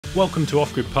Welcome to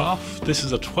Off Grid Path. This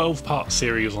is a 12-part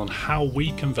series on how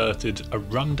we converted a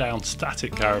rundown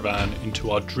static caravan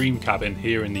into our dream cabin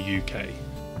here in the UK.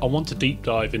 I want to deep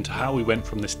dive into how we went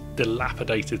from this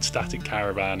dilapidated static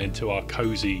caravan into our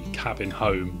cosy cabin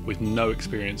home with no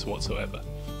experience whatsoever.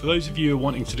 For those of you who are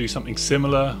wanting to do something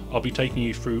similar, I'll be taking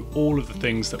you through all of the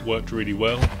things that worked really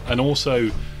well and also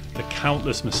the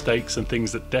countless mistakes and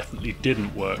things that definitely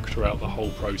didn't work throughout the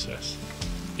whole process.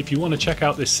 If you want to check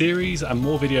out this series and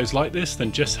more videos like this,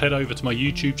 then just head over to my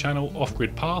YouTube channel Off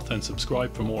Grid Path and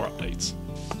subscribe for more updates.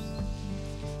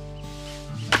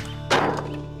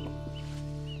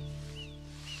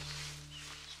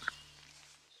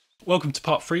 Welcome to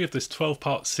part 3 of this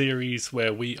 12-part series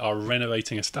where we are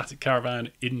renovating a static caravan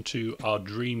into our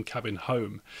dream cabin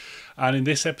home. And in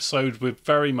this episode we're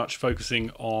very much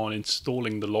focusing on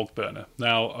installing the log burner.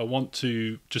 Now I want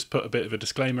to just put a bit of a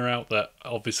disclaimer out that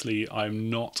obviously I'm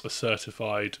not a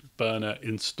certified burner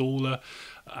installer,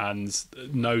 and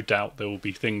no doubt there will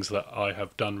be things that I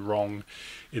have done wrong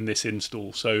in this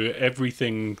install. So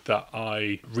everything that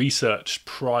I researched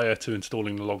prior to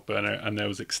installing the log burner, and there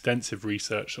was extensive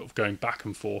research sort of going back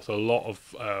and forth, a lot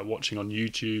of watching on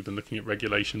YouTube and looking at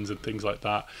regulations and things like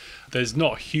that. There's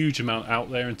not a huge amount out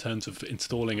there in terms of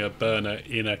installing a burner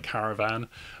in a caravan,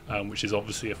 which is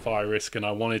obviously a fire risk, and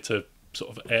I wanted to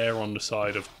sort of err on the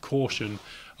side of caution.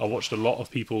 I watched a lot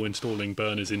of people installing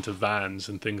burners into vans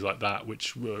and things like that,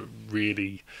 which were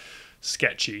really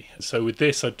sketchy. So with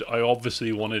this, I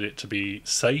obviously wanted it to be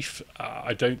safe.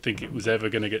 I don't think it was ever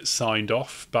going to get signed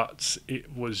off, but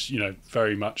it was, you know,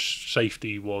 very much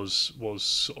safety was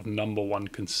sort of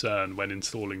 #1 concern when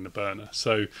installing the burner.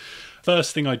 So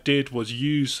first thing I did was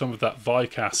use some of that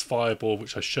Vicas fireboard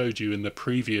which I showed you in the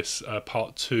previous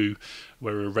part 2,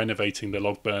 where we were renovating the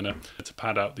log burner to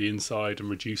pad out the inside and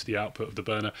reduce the output of the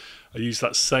burner. I used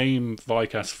that same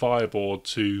Vicas fireboard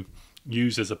to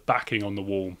use as a backing on the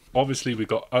wall. Obviously we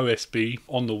got OSB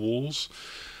on the walls,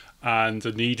 and I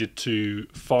needed to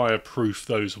fireproof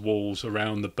those walls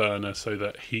around the burner so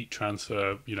that heat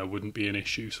transfer, you know, wouldn't be an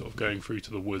issue sort of going through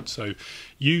to the wood. So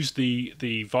used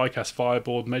the Vicas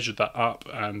fireboard, measured that up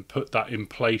and put that in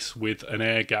place with an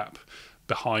air gap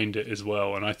behind it as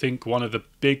well. And I think one of the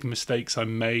big mistakes I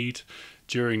made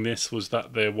during this was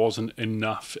that there wasn't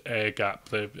enough air gap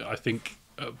there. I think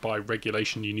by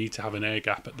regulation you need to have an air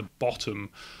gap at the bottom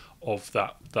of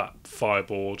that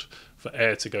fireboard for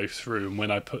air to go through, and when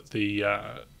I put the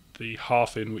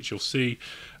half in, which you'll see,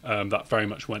 that very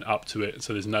much went up to it,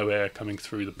 so there's no air coming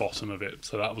through the bottom of it.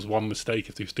 So that was one mistake.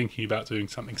 If you're thinking about doing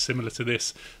something similar to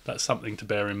this, that's something to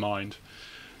bear in mind.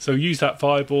 So use that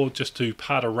fireboard just to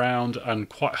pad around and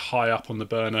quite high up on the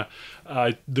burner.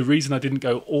 The reason I didn't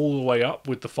go all the way up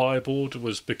with the fireboard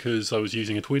was because I was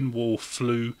using a twin wall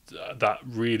flue that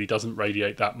really doesn't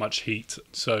radiate that much heat.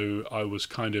 So I was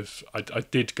kind of, I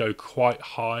did go quite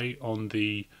high on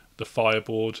the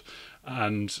fireboard,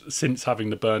 and since having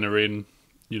the burner in,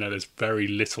 you know, there's very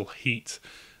little heat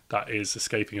that is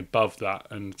escaping above that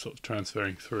and sort of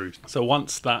transferring through. So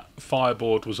once that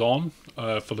fireboard was on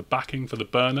for the backing for the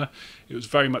burner, it was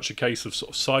very much a case of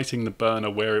sort of sighting the burner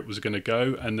where it was going to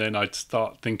go, and then I'd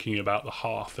start thinking about the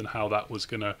hearth and how that was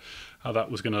going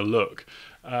to look.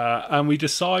 And we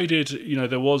decided, you know,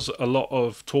 there was a lot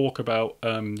of talk about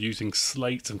using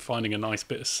slate and finding a nice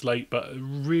bit of slate, but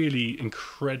really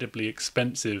incredibly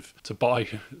expensive to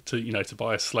buy to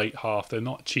buy a slate hearth. They're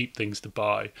not cheap things to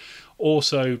buy.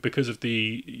 Also, because of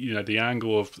the, you know, the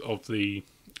angle of the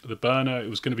burner, it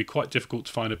was going to be quite difficult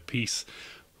to find a piece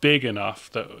big enough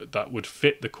that would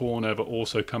fit the corner but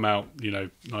also come out, you know,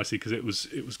 nicely, because it was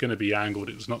going to be angled.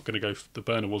 It was not going to go, the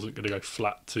burner wasn't going to go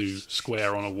flat to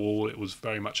square on a wall. It was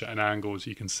very much at an angle, as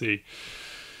you can see.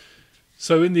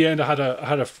 So in the end, I had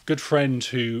a good friend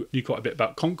who knew quite a bit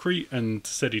about concrete and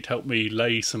said he'd help me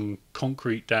lay some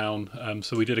concrete down.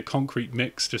 So we did a concrete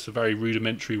mix, just a very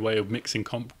rudimentary way of mixing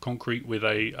concrete with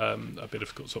a bit of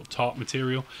sort of tarp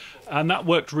material, and that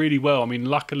worked really well. I mean,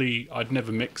 luckily I'd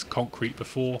never mixed concrete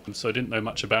before, so I didn't know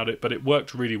much about it, but it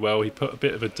worked really well. He put a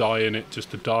bit of a dye in it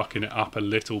just to darken it up a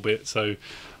little bit. So,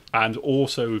 and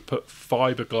also we put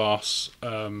fiberglass.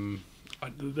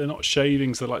 They're not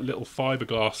shavings, they're like little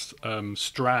fiberglass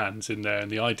strands in there, and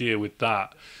the idea with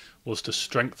that was to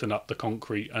strengthen up the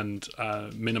concrete and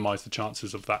minimize the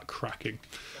chances of that cracking.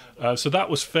 So that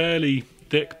was fairly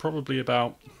thick, probably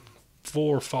about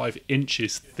 4 or 5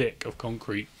 inches thick of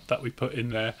concrete that we put in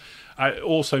there. It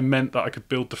also meant that I could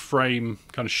build the frame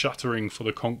kind of shuttering for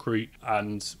the concrete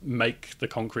and make the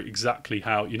concrete exactly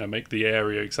how, you know, make the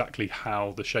area exactly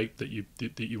how the shape that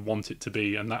you want it to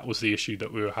be. And that was the issue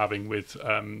that we were having with,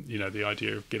 you know, the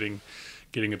idea of getting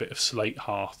getting a bit of slate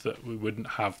hearth that we wouldn't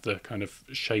have the kind of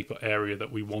shape or area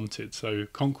that we wanted. So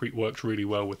concrete works really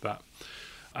well with that.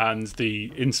 And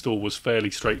the install was fairly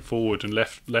straightforward, and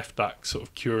left that sort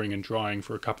of curing and drying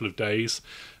for a couple of days,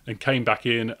 and came back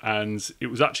in, and it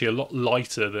was actually a lot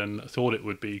lighter than I thought it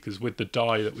would be, because with the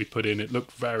dye that we put in, it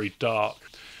looked very dark.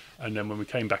 And then when we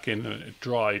came back in and it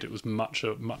dried, it was a much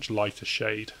lighter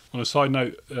shade. On a side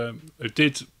note,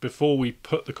 before we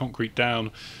put the concrete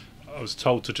down, I was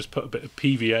told to just put a bit of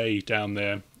PVA down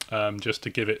there, just to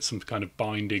give it some kind of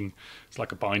binding. It's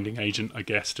like a binding agent, I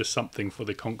guess, just something for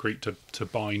the concrete to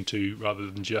bind to rather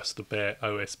than just the bare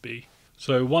OSB.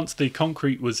 So once the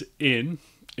concrete was in,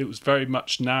 it was very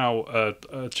much now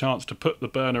a chance to put the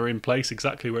burner in place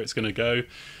exactly where it's going to go.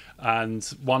 And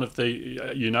one of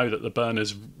the, you know that the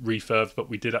burner's refurbed, but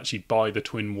we did actually buy the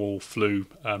twin wall flue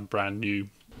brand new.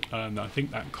 And I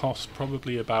think that cost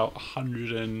probably about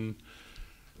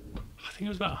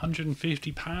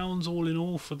 £150 all in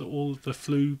all for all of the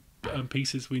flue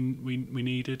pieces we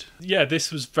needed. Yeah,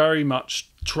 this was very much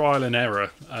trial and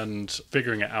error and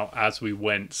figuring it out as we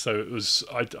went. So it was,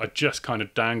 I just kind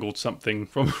of dangled something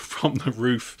from the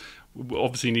roof. We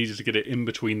obviously needed to get it in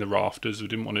between the rafters. We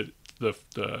didn't want it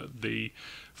the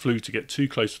flue to get too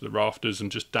close to the rafters,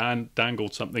 and just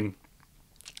dangled something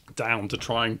down to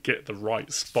try and get the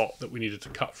right spot that we needed to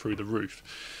cut through the roof.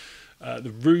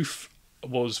 The roof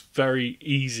was very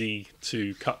easy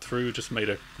to cut through. It just made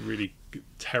a really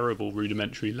terrible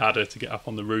rudimentary ladder to get up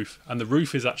on the roof, and the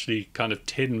roof is actually kind of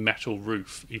tin metal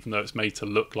roof. Even though it's made to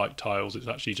look like tiles, it's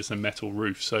actually just a metal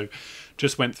roof. So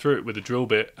just went through it with a drill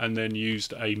bit, and then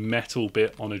used a metal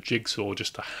bit on a jigsaw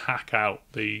just to hack out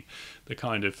the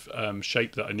kind of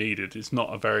shape that I needed. It's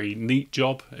not a very neat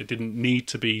job. It didn't need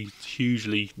to be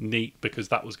hugely neat because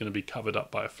that was going to be covered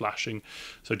up by a flashing,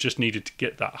 so just needed to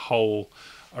get that hole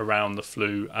around the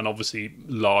flue, and obviously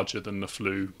larger than the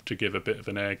flue to give a bit of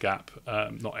an air gap,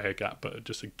 not air gap, but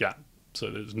just a gap, so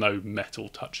there's no metal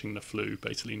touching the flue,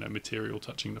 basically no material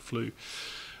touching the flue.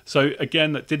 So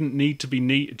again, that didn't need to be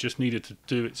neat, it just needed to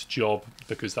do its job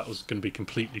because that was going to be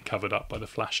completely covered up by the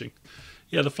flashing.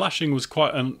 Yeah, the flashing was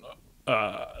quite an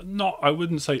not, I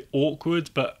wouldn't say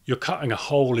awkward, but you're cutting a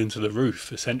hole into the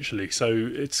roof essentially, so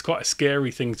it's quite a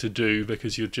scary thing to do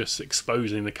because you're just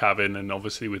exposing the cabin, and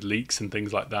obviously with leaks and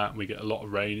things like that, we get a lot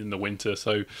of rain in the winter.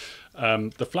 So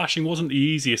the flashing wasn't the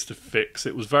easiest to fix.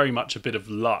 It was very much a bit of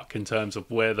luck in terms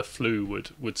of where the flue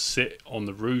would sit on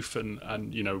the roof,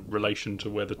 and you know, relation to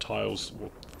where the tiles,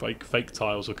 well, fake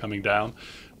tiles were coming down,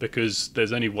 because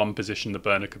there's only one position the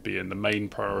burner could be in. The main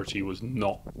priority was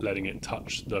not letting it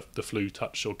touch the flue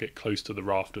touch or get close to the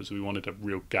rafters. We wanted a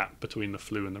real gap between the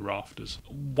flue and the rafters.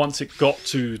 Once it got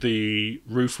to the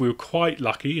roof, we were quite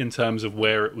lucky in terms of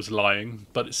where it was lying,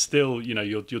 but it's still, you know,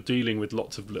 you're dealing with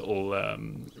lots of little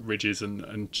ridges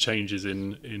and changes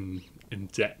in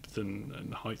depth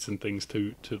and heights and things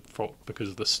because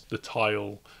of the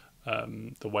tile,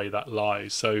 the way that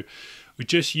lies. So we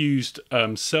just used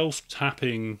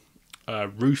self-tapping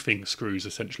roofing screws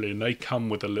essentially, and they come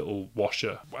with a little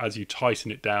washer. As you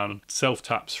tighten it down,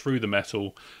 self-taps through the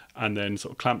metal and then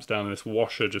sort of clamps down, and this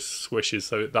washer just swishes.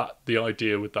 So that the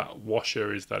idea with that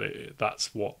washer is that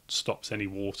that's what stops any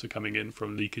water coming in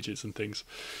from leakages and things.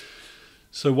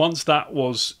 So once that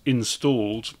was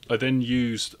installed, I then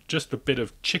used just a bit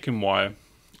of chicken wire,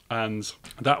 and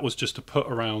that was just to put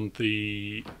around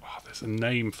the, there's a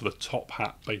name for the top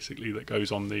hat basically that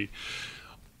goes on the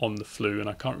flue, and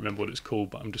I can't remember what it's called,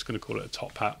 but I'm just going to call it a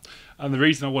top hat. And the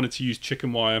reason I wanted to use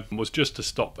chicken wire was just to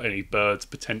stop any birds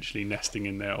potentially nesting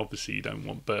in there. Obviously you don't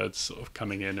want birds sort of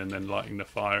coming in and then lighting the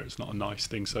fire. It's not a nice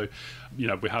thing. So, you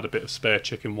know, we had a bit of spare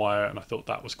chicken wire, and I thought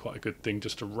that was quite a good thing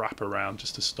just to wrap around,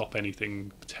 just to stop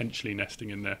anything potentially nesting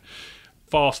in there.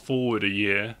 Fast forward a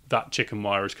year, that chicken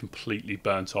wire is completely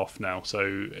burnt off now.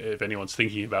 So if anyone's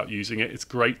thinking about using it, it's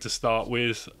great to start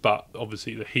with, but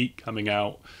obviously the heat coming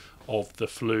out of the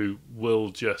flue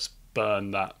will just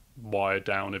burn that wire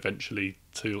down eventually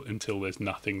until there's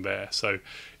nothing there. So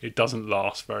it doesn't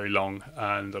last very long,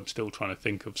 and I'm still trying to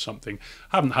think of something.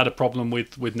 I haven't had a problem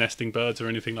with nesting birds or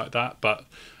anything like that, but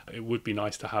it would be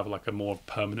nice to have like a more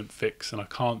permanent fix, and I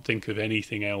can't think of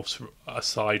anything else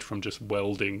aside from just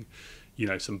welding, you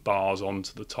know, some bars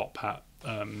onto the top hat,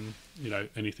 you know,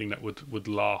 anything that would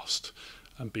last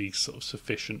and be sort of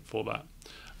sufficient for that.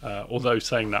 Although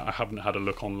saying that, I haven't had a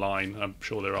look online. I'm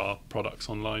sure there are products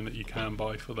online that you can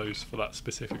buy for that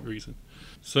specific reason.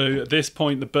 So at this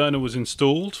point the burner was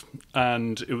installed,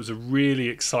 and it was a really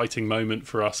exciting moment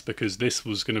for us because this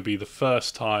was going to be the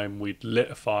first time we'd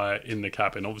lit a fire in the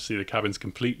cabin. Obviously the cabin's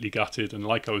completely gutted, and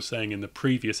like I was saying in the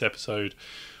previous episode,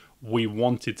 we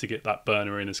wanted to get that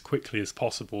burner in as quickly as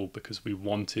possible because we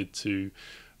wanted to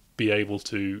be able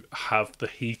to have the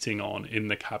heating on in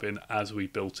the cabin as we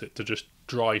built it, to just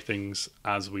dry things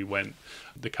as we went.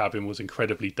 The cabin was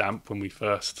incredibly damp when we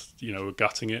first, were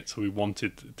gutting it, so we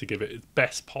wanted to give it its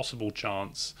best possible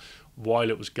chance while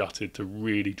it was gutted to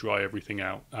really dry everything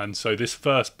out. And so this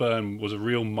first burn was a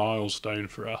real milestone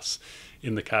for us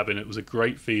in the cabin. It was a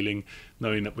great feeling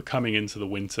knowing that we're coming into the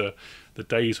winter, the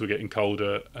days were getting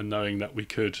colder, and knowing that we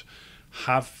could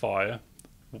have fire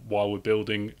while we're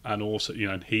building, and also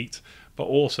and heat, but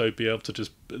also be able to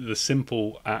just the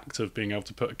simple act of being able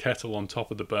to put a kettle on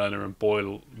top of the burner and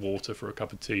boil water for a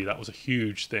cup of tea. That was a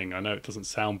huge thing. I know it doesn't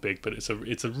sound big, but it's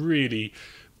a really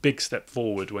big step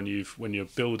forward when you're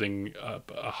building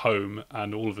a home,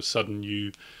 and all of a sudden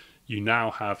you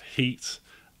now have heat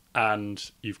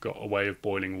and you've got a way of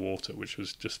boiling water, which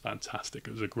was just fantastic.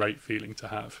 It was a great feeling to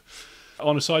have.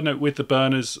 On a side note, with the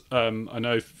burners, I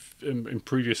know in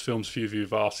previous films a few of you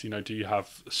have asked, do you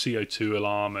have CO2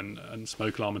 alarm and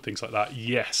smoke alarm and things like that?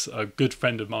 Yes, a good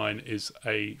friend of mine is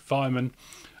a fireman,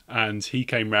 and he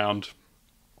came round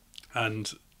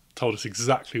and told us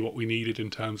exactly what we needed in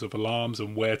terms of alarms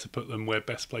and where to put them, where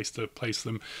best place to place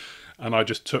them. And I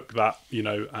just took that,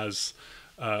 as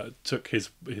took his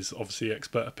obviously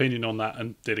expert opinion on that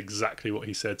and did exactly what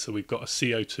he said. So we've got a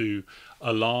CO2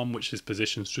 alarm which is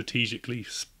positioned strategically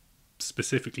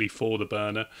specifically for the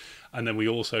burner, and then we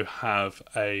also have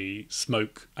a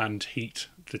smoke and heat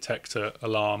detector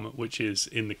alarm which is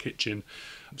in the kitchen.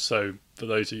 So for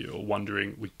those of you who are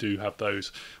wondering, we do have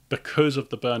those. Because of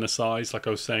the burner size, like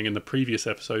I was saying in the previous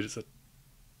episode, it's a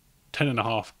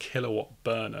 10.5 kilowatt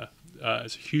burner.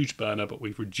 It's a huge burner, but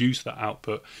we've reduced that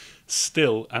output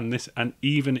still, and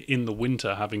even in the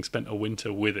winter, having spent a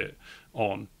winter with it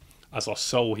on as our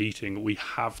sole heating, we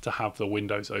have to have the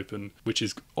windows open, which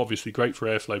is obviously great for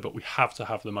airflow, but we have to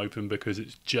have them open because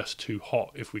it's just too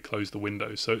hot if we close the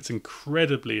windows. So it's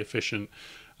incredibly efficient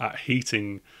at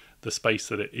heating the space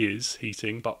that it is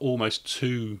heating, but almost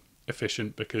too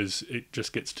efficient because it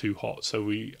just gets too hot. So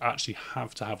we actually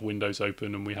have to have windows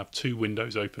open, and we have 2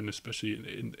 windows open, especially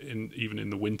in even in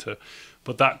the winter.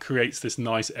 But that creates this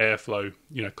nice airflow,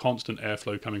 constant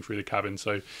airflow coming through the cabin.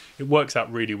 So it works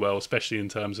out really well, especially in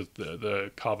terms of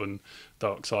the carbon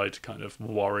dioxide kind of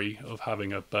worry of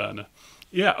having a burner.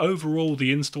 Yeah, overall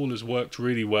the install has worked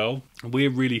really well. We're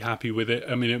really happy with it.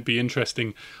 I mean, it'd be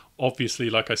interesting. Obviously,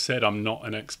 like I said, I'm not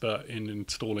an expert in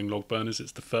installing log burners.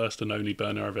 It's the first and only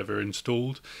burner I've ever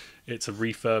installed. It's a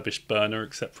refurbished burner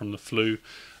except from the flue,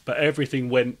 but everything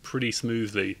went pretty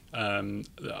smoothly.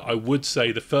 I would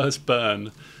say the first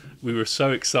burn, we were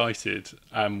so excited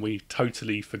and we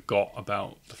totally forgot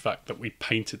about the fact that we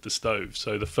painted the stove.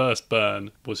 So the first burn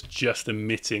was just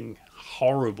emitting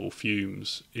horrible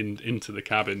fumes into the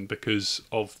cabin because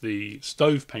of the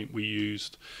stove paint we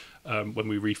used when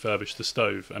we refurbished the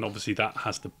stove, and obviously that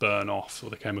has to burn off,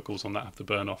 or the chemicals on that have to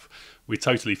burn off. We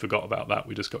totally forgot about that.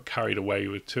 We just got carried away. We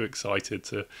were too excited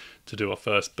to do our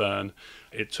first burn.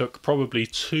 It took probably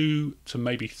 2 to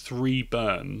maybe 3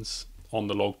 burns on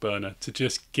the log burner to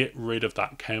just get rid of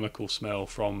that chemical smell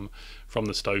from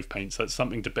the stove paint. So that's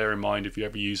something to bear in mind if you're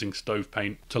ever using stove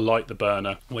paint to light the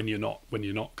burner when you're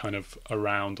not kind of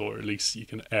around, or at least you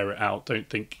can air it out. Don't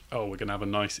think, oh, we're gonna have a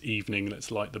nice evening,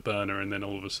 let's light the burner, and then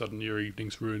all of a sudden your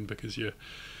evening's ruined because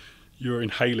you're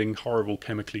inhaling horrible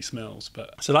chemically smells.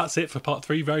 But so that's it for part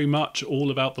 3. Very much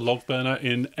all about the log burner.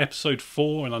 In episode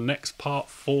 4, and our next part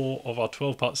 4 of our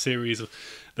 12-part series,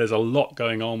 there's a lot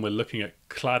going on. We're looking at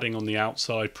cladding on the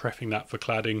outside, prepping that for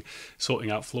cladding,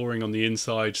 sorting out flooring on the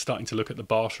inside, starting to look at the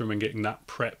bathroom and getting that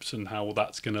prepped and how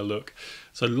that's going to look.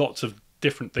 So lots of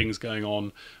different things going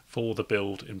on for the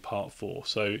build in part 4.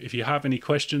 So if you have any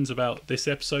questions about this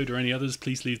episode or any others,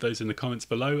 please leave those in the comments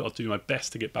below. I'll do my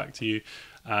best to get back to you.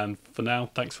 And for now,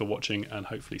 thanks for watching, and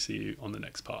hopefully see you on the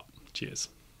next part. Cheers.